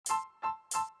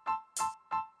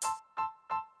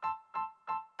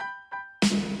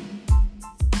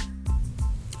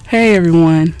Hey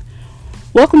everyone,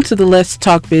 welcome to the Let's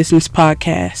Talk Business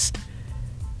podcast.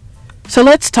 So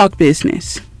let's talk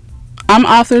business. I'm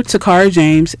author Takara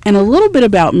James, and a little bit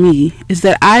about me is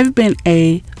that I've been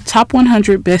a top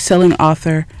 100 best-selling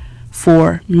author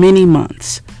for many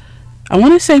months. I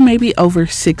want to say maybe over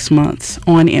 6 months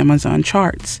on Amazon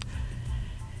charts.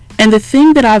 And the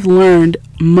thing that I've learned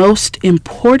most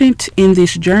important in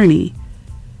this journey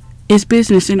is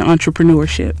business and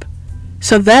entrepreneurship.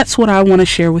 So that's what I want to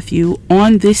share with you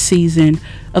on this season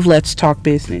of Let's Talk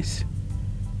Business.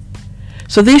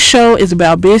 So this show is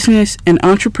about business and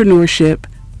entrepreneurship,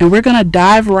 and we're going to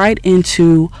dive right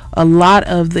into a lot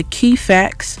of the key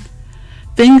facts,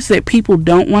 things that people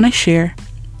don't want to share,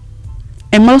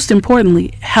 and most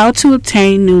importantly, how to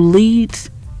obtain new leads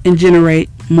and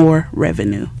generate more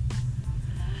revenue.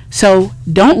 So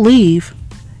don't leave,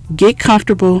 get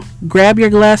comfortable, grab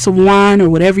your glass of wine or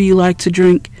whatever you like to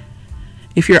drink.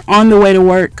 If you're on the way to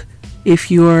work,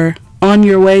 if you're on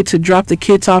your way to drop the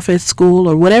kids off at school,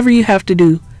 or whatever you have to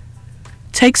do,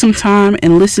 take some time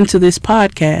and listen to this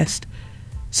podcast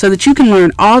so that you can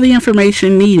learn all the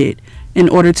information needed in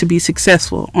order to be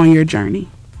successful on your journey.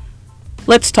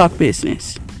 Let's talk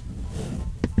business.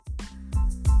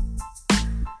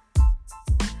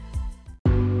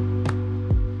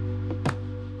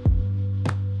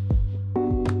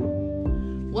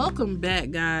 Welcome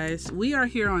back, guys. We are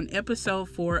here on episode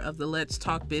 4 of the Let's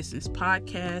Talk Business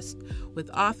podcast with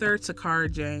author Takara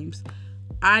James.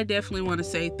 I definitely want to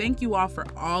say thank you all for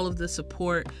all of the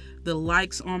support, the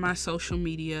likes on my social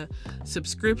media,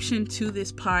 subscription to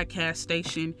this podcast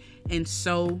station, and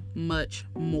so much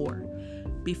more.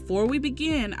 Before we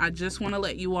begin, I just want to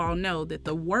let you all know that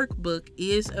the workbook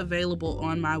is available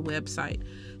on my website.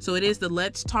 So it is the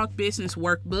Let's Talk Business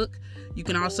workbook. You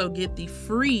can also get the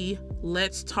free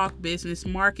Let's Talk Business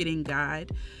marketing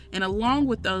guide. And along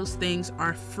with those things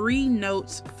are free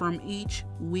notes from each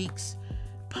week's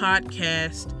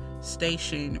podcast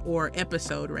station, or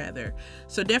episode rather.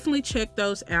 So definitely check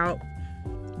those out,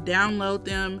 download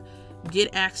them,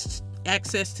 get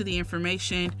access to the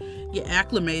information, get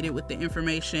acclimated with the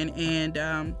information,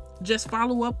 and just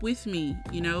follow up with me,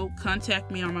 contact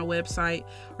me on my website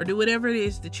or do whatever it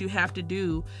is that you have to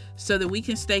do so that we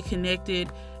can stay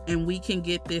connected and we can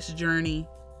get this journey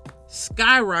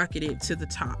skyrocketed to the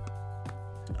top.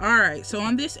 All right. So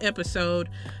on this episode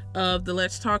of the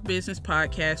Let's Talk Business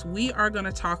podcast, we are going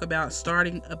to talk about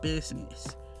starting a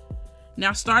business.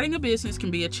 Now, starting a business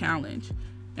can be a challenge.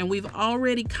 And we've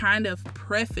already kind of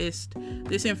prefaced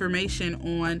this information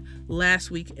on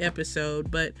last week's episode,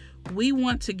 but we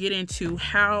want to get into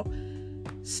how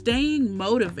staying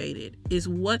motivated is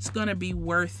what's going to be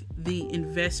worth the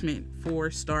investment for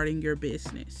starting your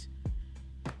business.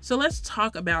 So let's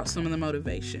talk about some of the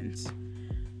motivations.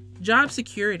 Job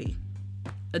security,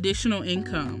 additional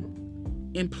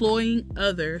income, employing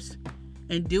others,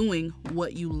 and doing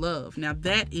what you love. Now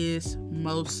that is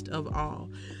most of all.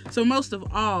 So most of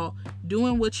all,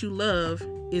 doing what you love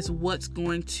is what's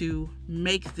going to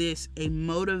make this a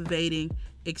motivating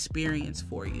experience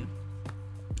for you.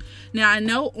 Now, I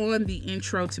know on the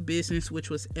intro to business, which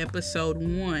was episode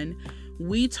 1,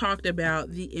 we talked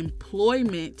about the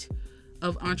employment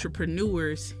of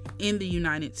entrepreneurs in the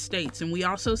United States. And we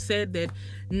also said that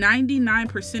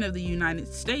 99% of the United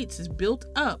States is built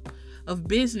up of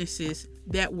businesses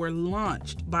that were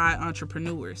launched by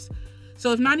entrepreneurs.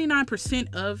 So if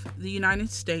 99% of the United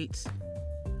States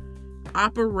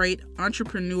operate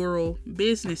entrepreneurial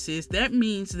businesses, that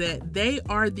means that they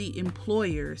are the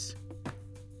employers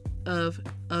of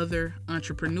other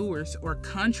entrepreneurs or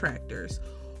contractors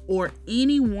or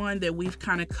anyone that we've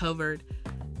kind of covered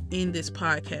in this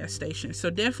podcast station. So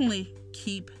definitely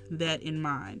keep that in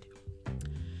mind.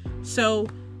 So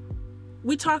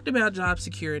we talked about job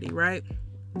security, right?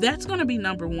 That's going to be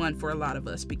number 1 for a lot of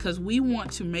us because we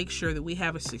want to make sure that we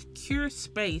have a secure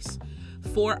space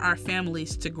for our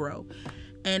families to grow.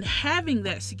 And having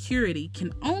that security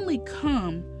can only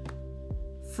come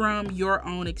from your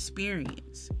own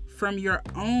experience, from your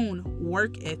own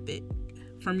work ethic,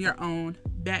 from your own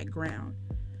background.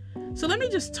 So let me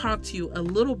just talk to you a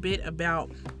little bit about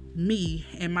me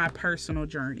and my personal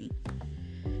journey.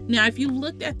 Now, if you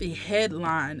looked at the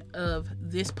headline of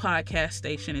this podcast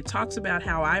station, it talks about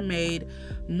how I made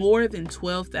more than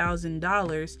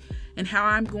 $12,000 and how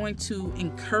I'm going to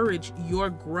encourage your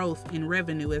growth in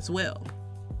revenue as well.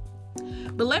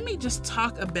 But let me just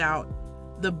talk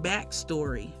about the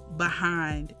backstory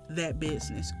behind that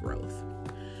business growth.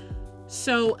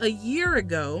 So a year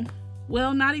ago,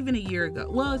 well, not even a year ago.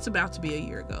 Well, it's about to be a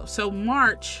year ago. So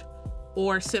March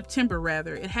or September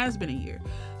rather, it has been a year.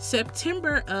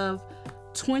 September of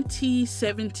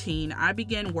 2017, I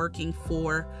began working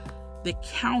for the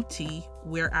county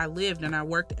where I lived, and I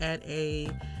worked at a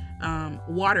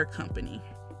water company.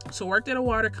 So I worked at a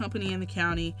water company in the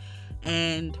county,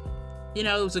 and it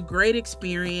was a great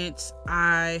experience.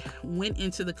 I went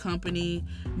into the company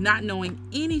not knowing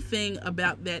anything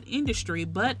about that industry,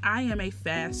 but I am a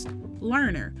fast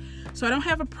learner. So I don't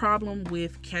have a problem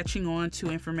with catching on to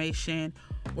information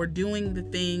or doing the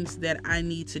things that I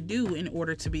need to do in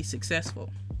order to be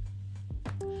successful.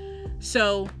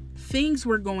 So things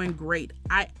were going great.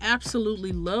 I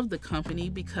absolutely loved the company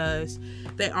because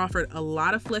they offered a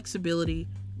lot of flexibility,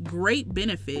 great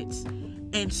benefits,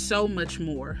 and so much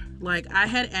more. Like, I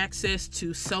had access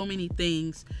to so many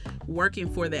things working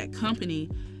for that company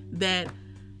that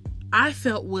I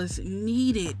felt was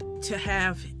needed to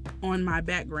have on my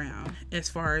background, as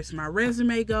far as my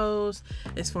resume goes,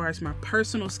 as far as my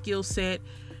personal skill set,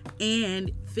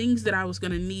 and things that I was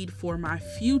going to need for my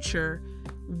future,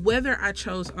 whether I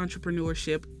chose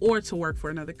entrepreneurship or to work for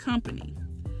another company.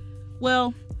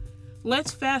 Well,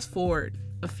 let's fast forward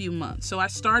a few months. So I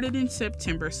started in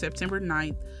September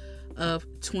 9th of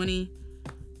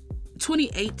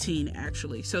 2018,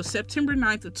 actually. So September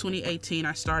 9th of 2018,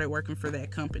 I started working for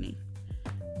that company.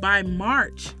 By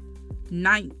March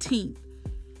 19th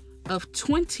of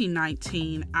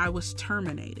 2019, I was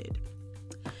terminated.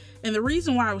 And the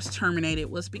reason why I was terminated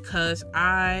was because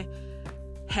I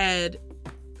had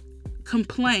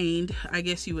complained, I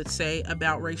guess you would say,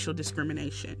 about racial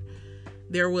discrimination.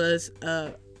 There was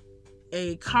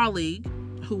a colleague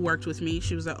who worked with me.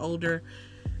 She was an older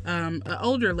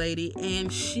lady,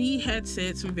 and she had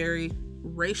said some very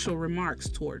racial remarks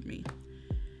toward me.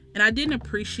 And I didn't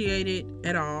appreciate it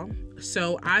at all.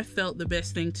 So I felt the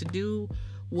best thing to do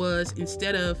was,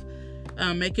 instead of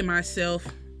making myself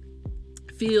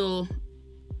feel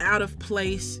out of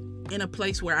place in a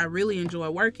place where I really enjoy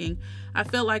working, I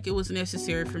felt like it was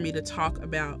necessary for me to talk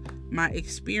about my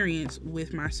experience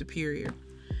with my superior.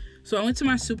 So I went to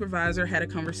my supervisor, had a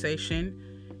conversation,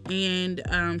 and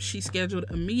she scheduled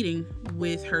a meeting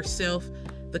with herself,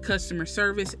 the customer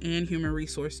service and human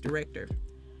resource director.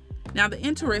 Now, the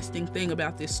interesting thing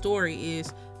about this story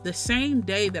is the same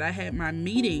day that I had my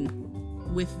meeting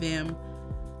with them,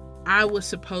 I was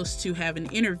supposed to have an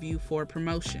interview for a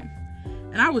promotion.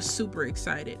 And I was super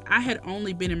excited. I had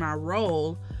only been in my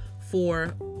role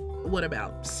for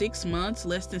about 6 months,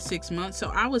 less than 6 months.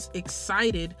 So I was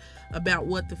excited about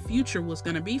what the future was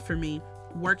going to be for me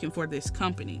working for this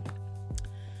company.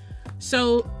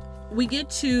 So we get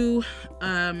to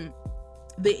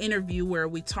the interview where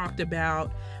we talked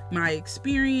about my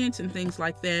experience and things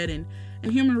like that. And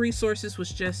human resources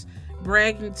was just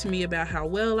bragging to me about how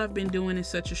well I've been doing in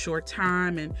such a short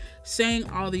time and saying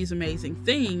all these amazing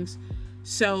things.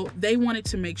 So they wanted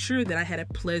to make sure that I had a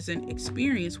pleasant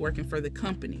experience working for the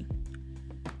company.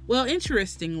 Well,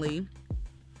 interestingly,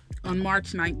 on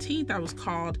March 19th, I was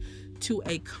called to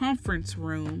a conference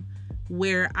room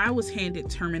where I was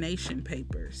handed termination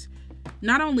papers.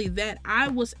 Not only that, I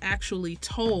was actually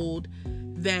told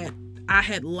that I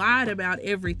had lied about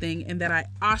everything and that I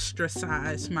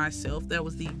ostracized myself. That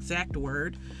was the exact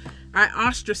word. I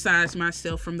ostracized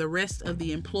myself from the rest of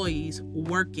the employees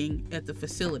working at the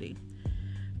facility.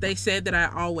 They said that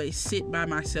I always sit by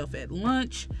myself at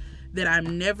lunch, that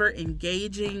I'm never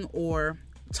engaging or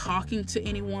talking to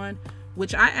anyone,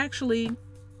 which I actually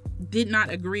did not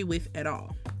agree with at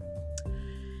all.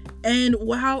 And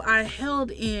while I held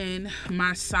in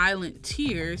my silent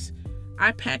tears,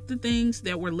 I packed the things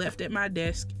that were left at my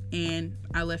desk and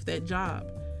I left that job.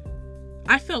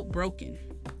 I felt broken.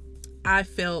 I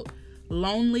felt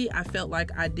lonely. I felt like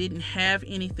I didn't have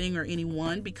anything or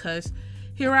anyone, because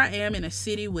here I am in a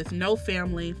city with no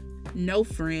family, no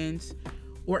friends,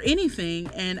 or anything,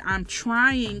 and I'm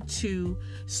trying to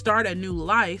start a new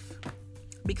life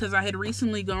because I had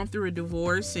recently gone through a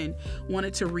divorce and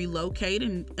wanted to relocate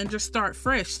and just start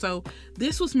fresh. So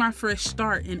this was my fresh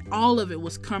start, and all of it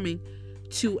was coming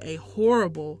to a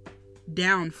horrible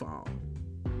downfall.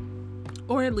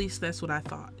 Or at least that's what I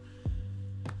thought.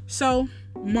 So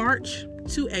March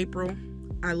to April,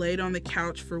 I laid on the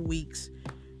couch for weeks,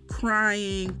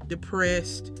 crying,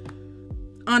 depressed.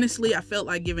 Honestly, I felt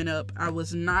like giving up. I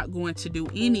was not going to do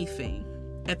anything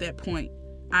at that point.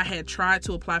 I had tried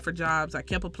to apply for jobs. I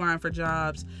kept applying for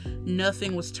jobs.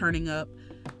 Nothing was turning up.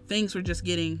 Things were just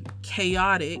getting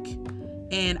chaotic,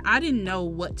 and I didn't know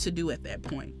what to do at that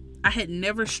point. I had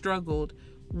never struggled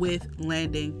with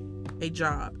landing a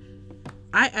job.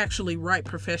 I actually write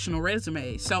professional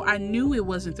resumes, so I knew it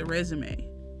wasn't the resume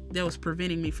that was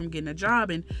preventing me from getting a job.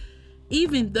 And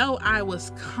even though I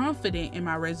was confident in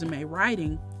my resume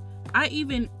writing, I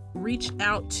even reached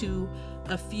out to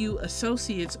a few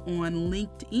associates on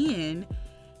LinkedIn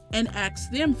and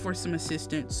asked them for some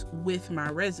assistance with my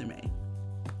resume.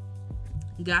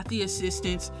 Got the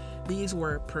assistants. These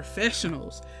were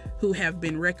professionals who have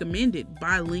been recommended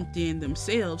by LinkedIn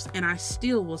themselves, and I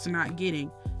still was not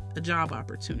getting a job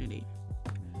opportunity.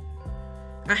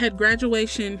 I had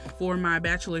graduation for my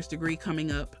bachelor's degree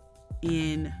coming up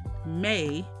in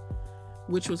May,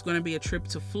 which was going to be a trip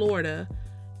to Florida,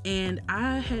 and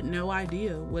I had no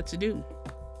idea what to do.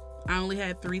 I only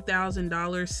had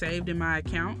 $3,000 saved in my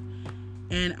account,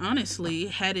 and honestly,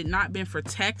 had it not been for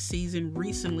tax season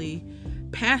recently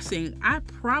passing, I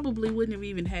probably wouldn't have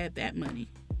even had that money.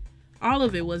 All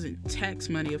of it wasn't tax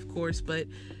money, of course, but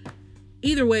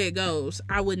either way it goes,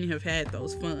 I wouldn't have had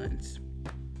those funds.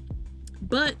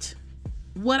 But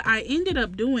what I ended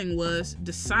up doing was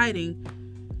deciding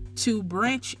to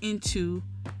branch into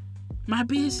my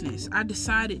business. I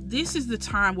decided this is the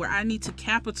time where I need to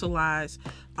capitalize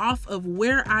off of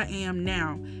where I am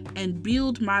now and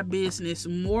build my business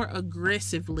more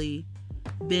aggressively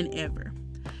than ever.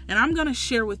 And I'm going to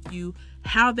share with you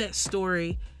how that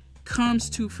story comes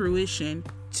to fruition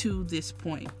to this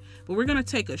point. But we're going to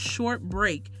take a short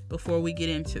break before we get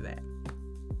into that.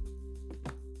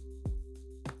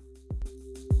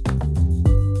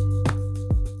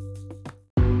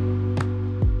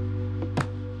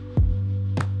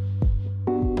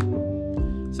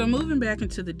 So moving back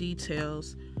into the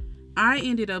details, I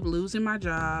ended up losing my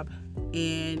job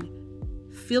and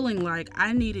feeling like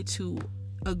I needed to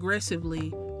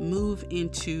aggressively move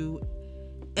into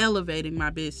elevating my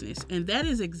business. And that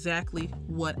is exactly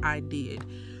what I did.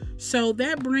 So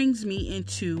that brings me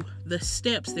into the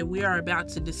steps that we are about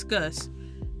to discuss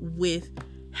with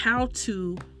how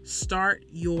to start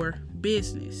your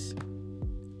business.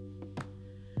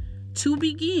 To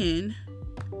begin,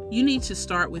 you need to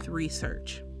start with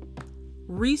research.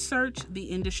 Research the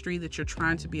industry that you're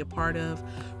trying to be a part of.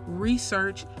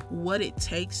 Research what it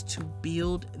takes to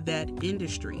build that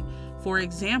industry. For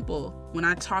example, when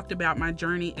I talked about my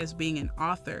journey as being an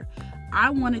author, I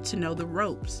wanted to know the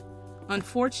ropes.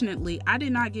 Unfortunately, I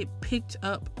did not get picked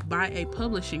up by a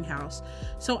publishing house,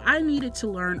 so I needed to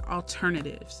learn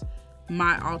alternatives.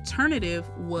 My alternative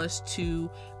was to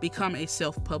become a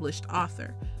self-published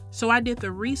author. So I did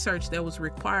the research that was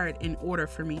required in order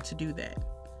for me to do that.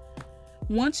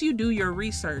 Once you do your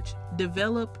research,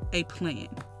 develop a plan.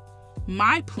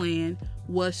 My plan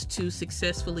was to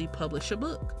successfully publish a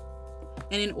book.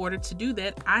 And in order to do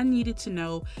that, I needed to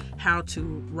know how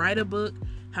to write a book,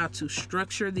 how to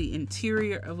structure the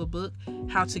interior of a book,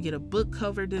 how to get a book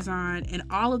cover design, and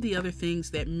all of the other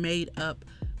things that made up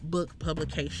book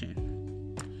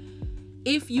publication.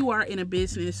 If you are in a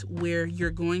business where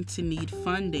you're going to need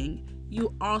funding,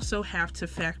 you also have to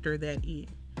factor that in.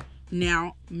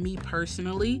 Now, me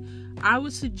personally, I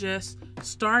would suggest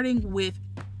starting with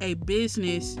a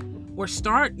business or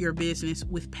start your business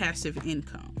with passive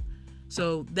income.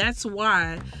 So that's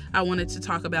why I wanted to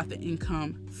talk about the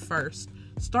income first.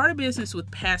 Start a business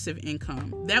with passive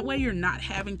income. That way you're not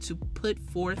having to put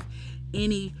forth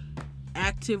any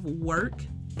active work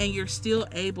and you're still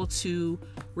able to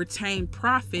retain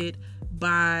profit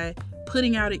by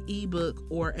putting out an ebook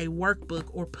or a workbook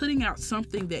or putting out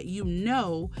something that you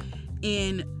know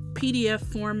in PDF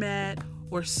format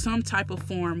or some type of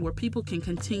form where people can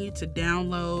continue to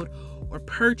download or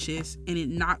purchase and it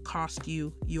not cost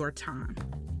you your time.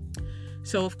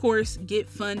 So of course, get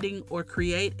funding or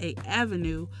create an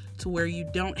avenue to where you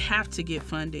don't have to get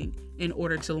funding in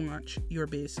order to launch your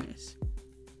business.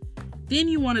 Then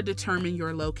you want to determine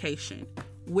your location.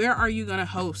 Where are you going to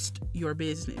host your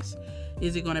business?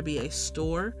 Is it going to be a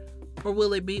store or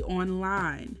will it be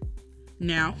online?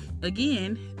 Now,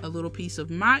 again, a little piece of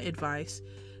my advice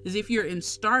is if you're in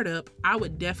startup, I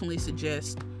would definitely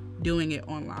suggest doing it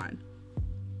online.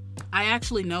 I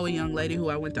actually know a young lady who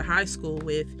I went to high school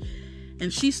with,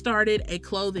 and she started a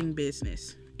clothing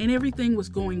business, and everything was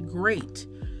going great.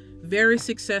 Very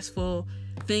successful.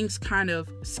 Things kind of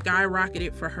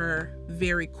skyrocketed for her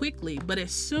very quickly. But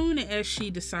as soon as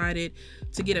she decided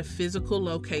to get a physical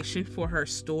location for her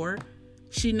store,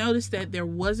 she noticed that there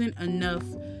wasn't enough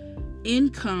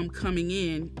income coming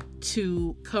in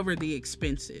to cover the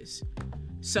expenses.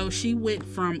 So she went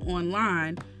from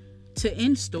online to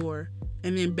in-store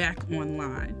and then back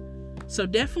online. So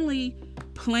definitely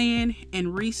plan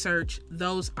and research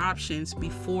those options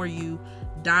before you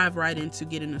dive right into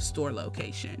getting a store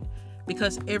location,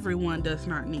 because everyone does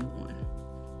not need one.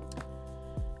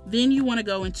 Then you want to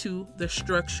go into the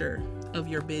structure of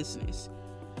your business.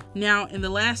 Now, in the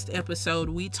last episode,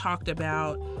 we talked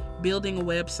about building a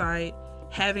website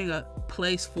having a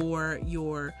place for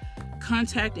your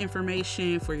contact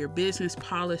information, for your business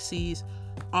policies,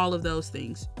 all of those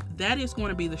things. That is going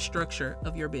to be the structure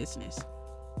of your business.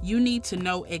 You need to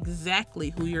know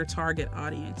exactly who your target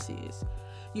audience is.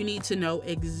 You need to know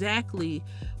exactly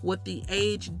what the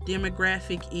age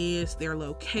demographic is, their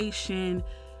location,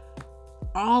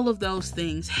 all of those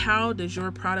things. How does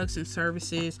your products and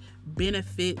services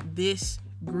benefit this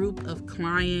group of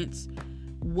clients?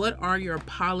 What are your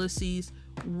policies?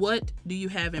 What do you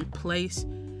have in place?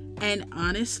 And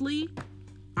honestly,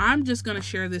 I'm just going to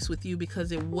share this with you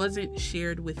because it wasn't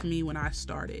shared with me when I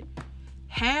started.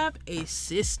 Have a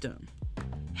system.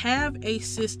 Have a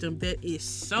system that is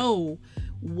so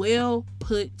well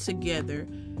put together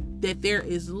that there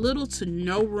is little to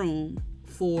no room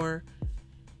for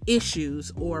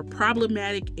issues or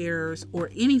problematic errors or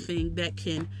anything that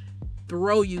can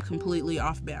throw you completely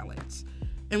off balance.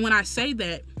 And when I say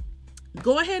that,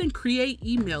 go ahead and create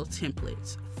email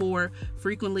templates for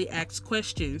frequently asked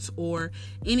questions or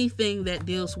anything that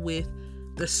deals with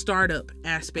the startup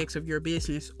aspects of your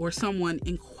business or someone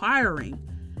inquiring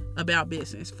about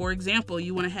business. For example,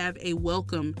 you want to have a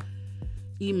welcome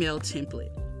email template.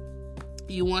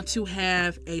 You want to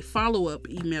have a follow-up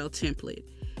email template.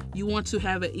 You want to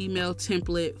have an email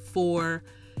template for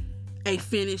a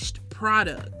finished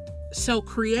product. So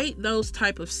create those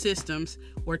type of systems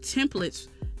or templates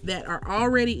that are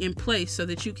already in place so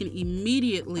that you can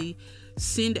immediately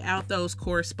send out those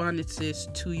correspondences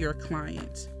to your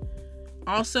clients.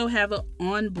 Also have an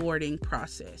onboarding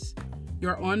process.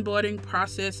 Your onboarding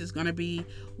process is going to be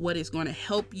what is going to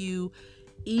help you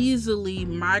easily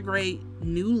migrate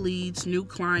new leads, new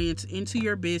clients into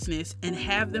your business and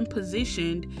have them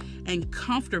positioned and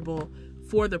comfortable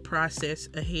for the process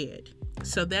ahead.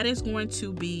 So that is going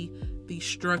to be the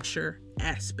structure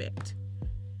aspect.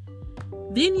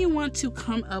 Then you want to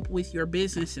come up with your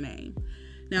business name.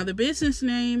 Now, the business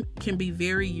name can be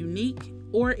very unique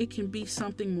or it can be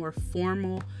something more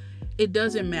formal. It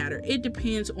doesn't matter. It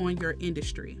depends on your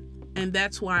industry. And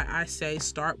that's why I say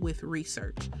start with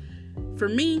research. For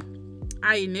me,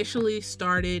 I initially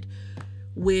started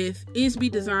with Isby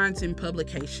Designs and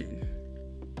Publication.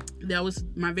 That was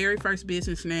my very first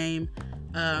business name.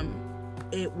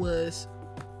 It was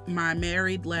my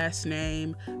married last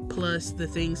name plus the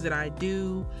things that I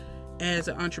do as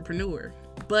an entrepreneur.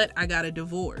 But I got a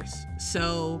divorce,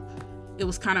 so it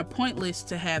was kind of pointless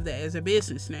to have that as a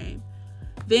business name.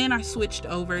 Then I switched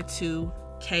over to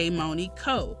K Moni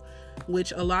Co.,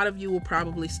 which a lot of you will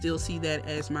probably still see that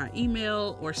as my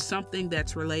email or something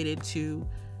that's related to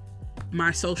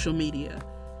my social media.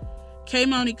 K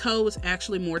Moni Co. was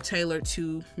actually more tailored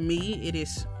to me. It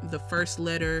is the first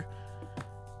letter,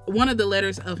 one of the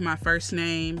letters of my first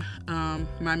name,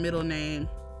 my middle name,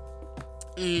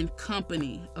 and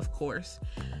company, of course,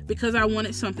 because I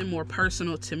wanted something more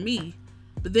personal to me.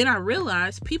 But then I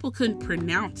realized people couldn't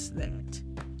pronounce that,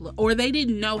 or they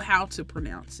didn't know how to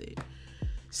pronounce it.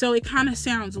 So it kind of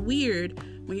sounds weird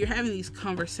when you're having these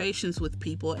conversations with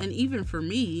people, and even for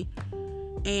me,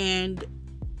 and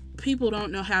people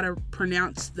don't know how to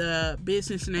pronounce the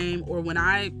business name, or when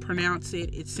I pronounce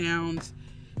it, it sounds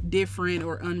different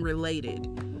or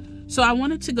unrelated. So I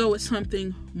wanted to go with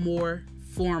something more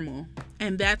formal,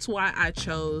 and that's why I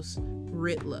chose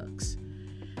Ritlux.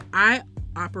 I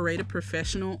operate a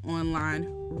professional online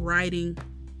writing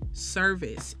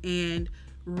service, and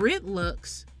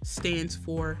Ritlux stands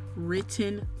for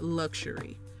Written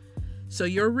Luxury. So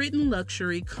your written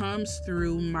luxury comes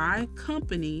through my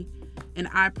company, and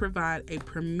I provide a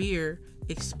premier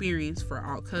experience for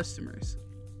all customers.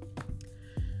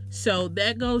 So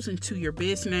that goes into your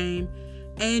business name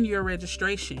and your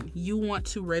registration. You want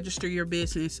to register your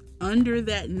business under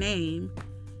that name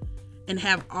and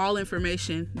have all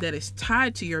information that is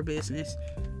tied to your business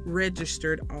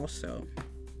registered also.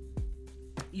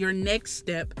 Your next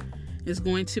step is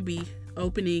going to be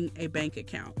opening a bank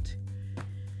account.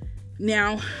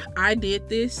 Now, I did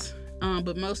this,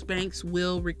 but most banks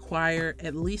will require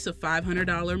at least a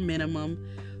 $500 minimum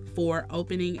for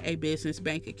opening a business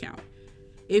bank account.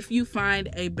 If you find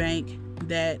a bank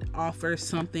that offers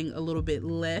something a little bit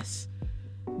less,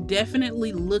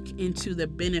 definitely look into the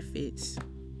benefits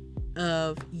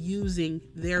of using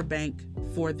their bank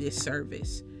for this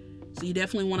service. So you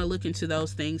definitely want to look into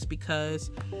those things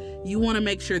because you want to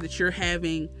make sure that you're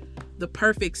having the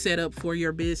perfect setup for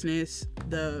your business,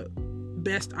 the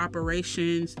best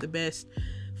operations, the best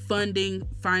funding,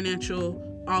 financial,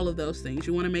 all of those things.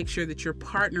 You want to make sure that you're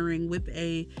partnering with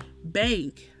a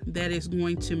bank that is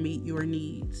going to meet your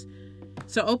needs.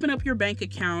 So open up your bank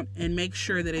account and make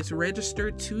sure that it's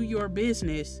registered to your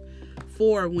business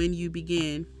for when you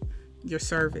begin your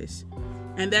service.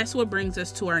 And that's what brings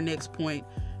us to our next point,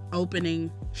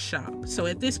 opening shop. So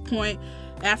at this point,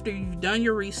 after you've done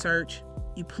your research,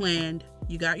 you planned,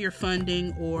 you got your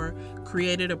funding or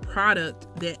created a product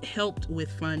that helped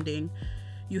with funding,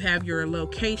 you have your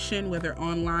location, whether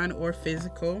online or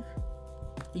physical,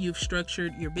 you've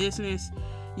structured your business,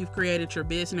 you've created your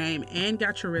biz name and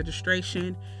got your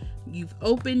registration, you've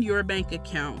opened your bank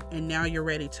account, and now you're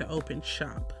ready to open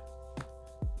shop.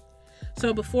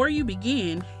 So before you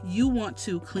begin, you want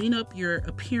to clean up your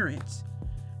appearance,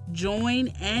 join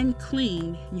and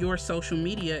clean your social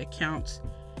media accounts,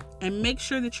 and make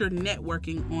sure that you're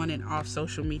networking on and off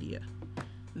social media.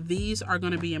 These are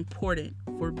going to be important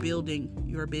for building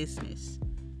your business.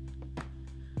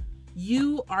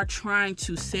 You are trying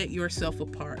to set yourself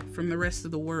apart from the rest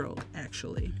of the world,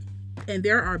 actually. And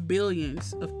there are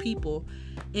billions of people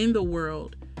in the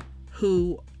world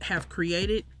who have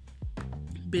created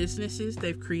businesses.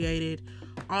 They've created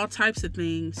all types of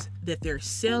things that they're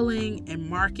selling and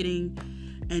marketing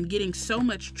and getting so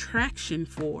much traction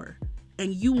for.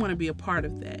 And you want to be a part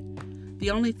of that.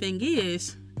 The only thing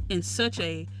is, in such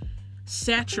a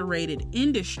saturated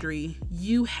industry,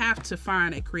 you have to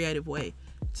find a creative way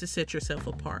to set yourself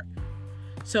apart.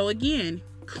 So again,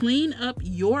 clean up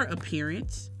your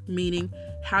appearance, meaning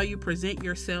how you present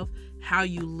yourself, how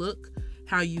you look,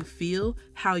 how you feel,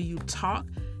 how you talk,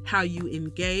 how you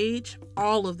engage,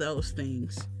 all of those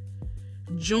things.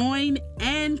 Join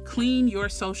and clean your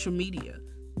social media.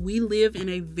 We live in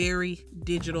a very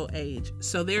digital age,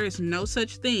 so there is no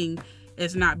such thing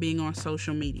as not being on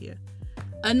social media.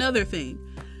 Another thing,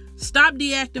 stop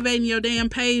deactivating your damn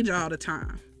page all the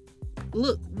time.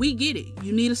 Look, we get it.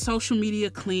 You need a social media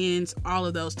cleanse, all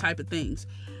of those type of things.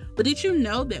 But did you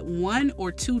know that 1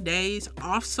 or 2 days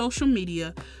off social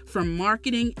media from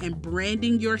marketing and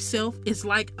branding yourself is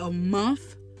like a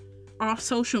month off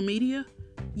social media?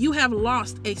 You have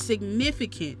lost a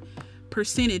significant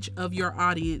percentage of your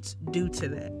audience due to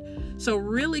that. So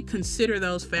really consider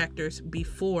those factors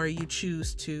before you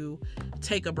choose to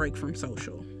take a break from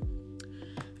social.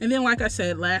 And then, like I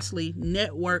said, lastly,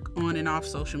 network on and off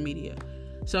social media.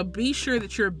 So be sure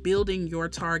that you're building your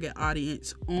target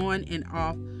audience on and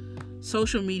off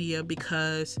social media,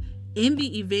 because in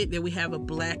the event that we have a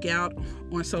blackout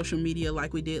on social media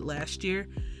like we did last year,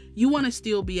 you want to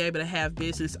still be able to have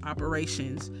business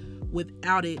operations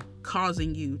without it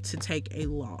causing you to take a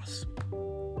loss.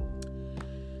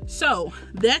 So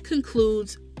that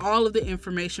concludes all of the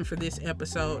information for this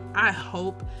episode. I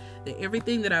hope that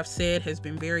everything that I've said has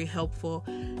been very helpful.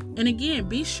 And again,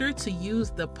 be sure to use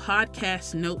the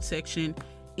podcast note section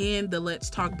in the Let's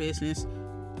Talk Business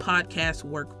podcast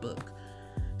workbook.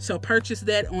 So purchase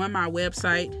that on my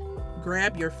website,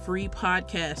 grab your free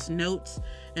podcast notes,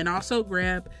 and also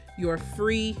grab your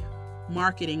free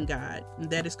marketing guide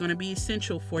that is going to be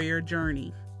essential for your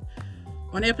journey.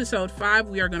 On episode 5,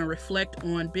 we are going to reflect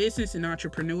on business and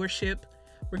entrepreneurship.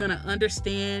 We're going to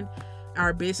understand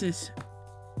our business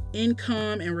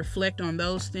income and reflect on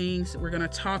those things. We're going to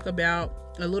talk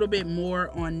about a little bit more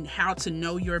on how to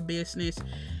know your business,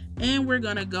 and we're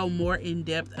going to go more in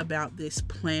depth about this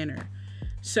planner.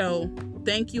 So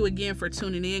thank you again for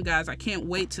tuning in, guys. I can't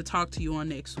wait to talk to you on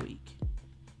next week.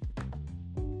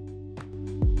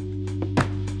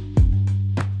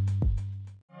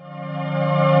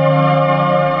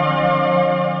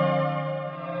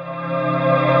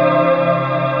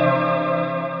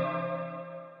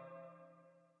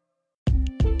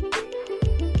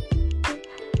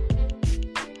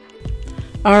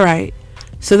 All right,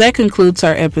 so that concludes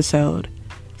our episode.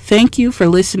 Thank you for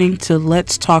listening to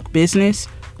Let's Talk Business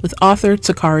with author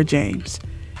Takara James.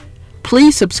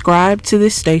 Please subscribe to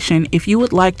this station if you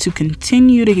would like to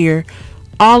continue to hear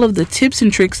all of the tips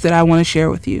and tricks that I want to share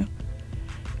with you.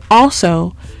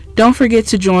 Also, don't forget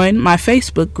to join my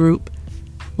Facebook group,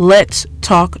 Let's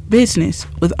Talk Business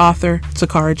with author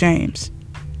Takara James.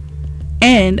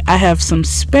 And I have some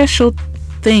special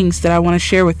things that I want to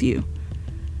share with you.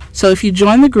 So if you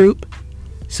join the group,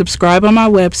 subscribe on my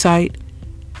website,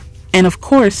 and of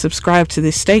course subscribe to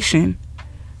this station,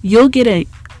 you'll get a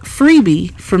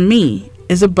freebie from me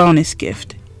as a bonus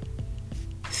gift.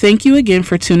 Thank you again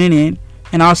for tuning in,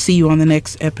 and I'll see you on the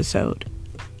next episode.